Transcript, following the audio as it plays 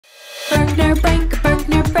Berkner break, a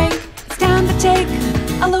Berkner break. It's time to take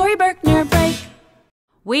a Laurie Berkner break.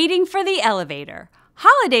 Waiting for the elevator,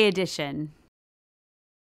 holiday edition.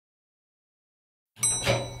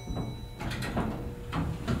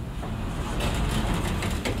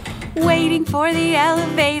 Waiting for the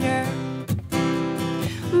elevator.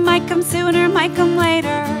 Might come sooner, might come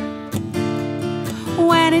later.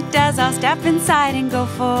 When it does, I'll step inside and go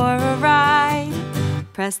for a ride.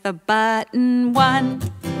 Press the button 1.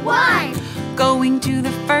 1. Going to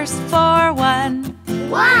the first floor 1.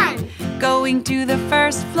 1. Going to the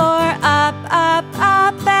first floor, up, up,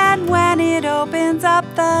 up. And when it opens up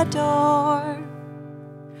the door,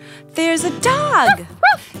 there's a dog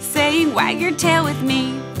saying, wag your tail with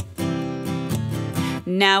me.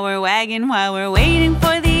 Now we're wagging while we're waiting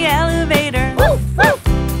for the elevator. Woof, woof.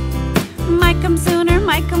 Might come sooner,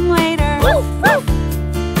 might come later. Woof, woof.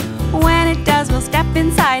 When it does, we'll step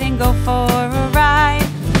inside and go for a ride.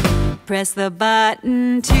 Press the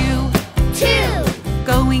button 2. 2.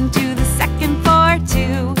 Going to the second floor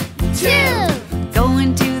 2. 2.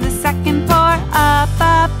 Going to the second floor, up,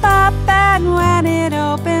 up, up. And when it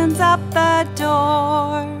opens up the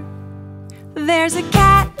door, there's a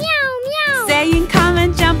cat Meow, meow. saying, come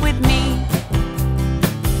and jump with me.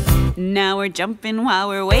 Now we're jumping while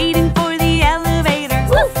we're waiting for the elevator.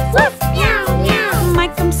 Woof, woof. Meow, meow.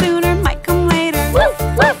 Might come sooner, might come later. Woof,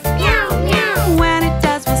 woof. Meow, meow. When it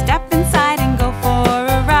does, we'll step inside and go for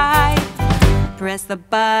a ride. Press the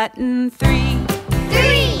button 3.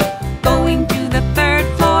 3. Going to the third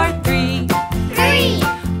floor 3. 3.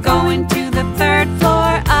 Going to the third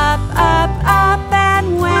floor, up, up, up.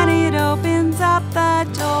 And when it opens up the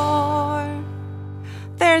door,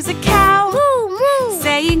 there's a cow Moo, moo.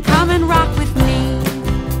 saying, come and rock with me.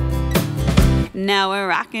 Now we're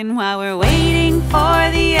rocking while we're waiting for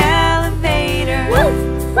the elevator. Woof,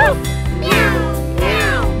 woof. Meow,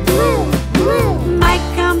 meow. Moo, moo. Might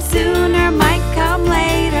come sooner, might come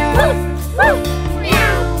later. Woof, woof.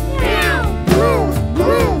 Meow, meow. Moo,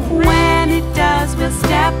 moo. When it does, we'll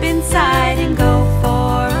step inside and go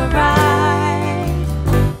for a ride.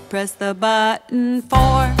 Press the button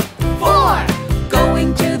 4. 4.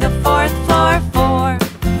 Going to the fourth floor 4.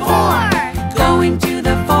 4. Going to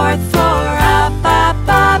the fourth floor, up, up,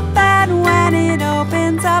 up. And when it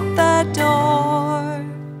opens up the door,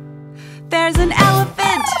 there's an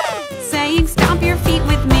elephant saying, stomp your feet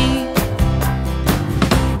with me.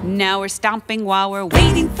 Now we're stomping while we're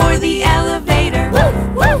waiting for the elevator. Woof,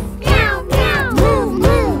 woof. Meow, meow. Moo,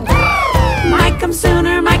 moo. Might come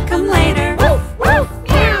sooner, might come later. Woof, woof.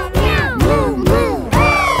 Meow, meow. Moo, moo.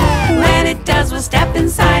 When it does, we'll step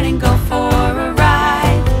inside and go for a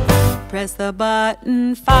ride. Press the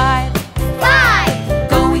button 5. 5.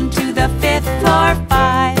 Going to the 5th floor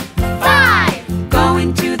 5. 5.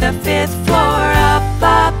 Going to the 5th floor, up,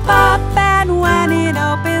 up, up. And when it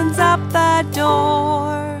opens up the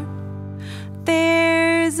door,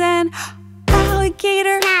 there's an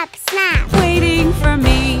alligator Snap, snap. waiting for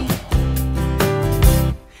me.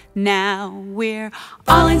 Now we're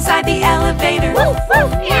all inside the elevator. Woof,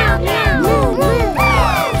 woof. Meow, meow. Moo, moo.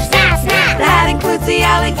 Snap, snap. That includes the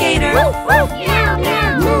alligator. Woof, woof. Meow,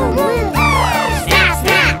 meow. Moo, moo. Snap,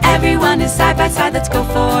 snap. Everyone is side by side, let's go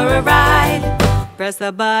for a ride. Press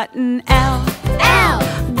the button L. L.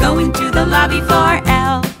 Going to the lobby floor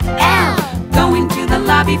L. L. Going to the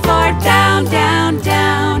lobby floor, down, down,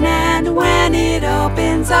 down. And when it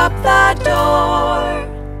opens up the door,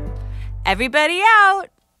 everybody out.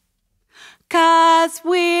 'Cause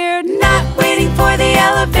we're not waiting for the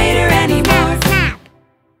elevator anymore. Snap.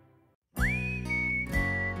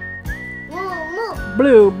 Moo, moo.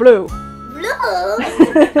 Blue, blue. Blue.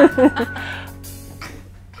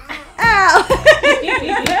 Ow!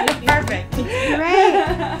 Perfect. Great.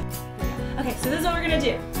 Okay, so this is what we're gonna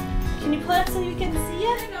do. Can you pull up so we can see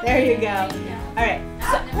it? There you go. All right.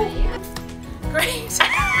 So, great.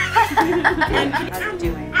 How's it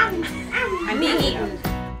doing? I'm being eaten.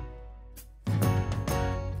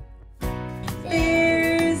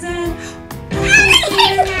 There's an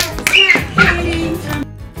waiting for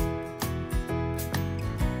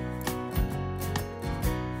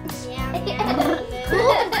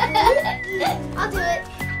I'll do it.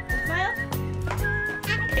 Smile.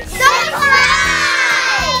 Subscribe!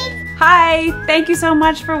 Hi, thank you so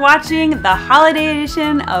much for watching the holiday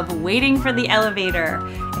edition of Waiting for the Elevator.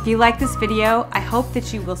 If you like this video, I hope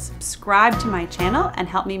that you will subscribe to my channel and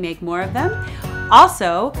help me make more of them.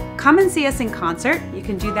 Also, come and see us in concert. You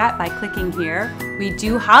can do that by clicking here. We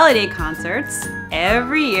do holiday concerts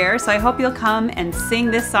every year, so I hope you'll come and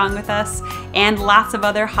sing this song with us and lots of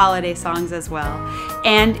other holiday songs as well.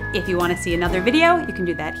 And if you want to see another video, you can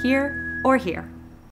do that here or here.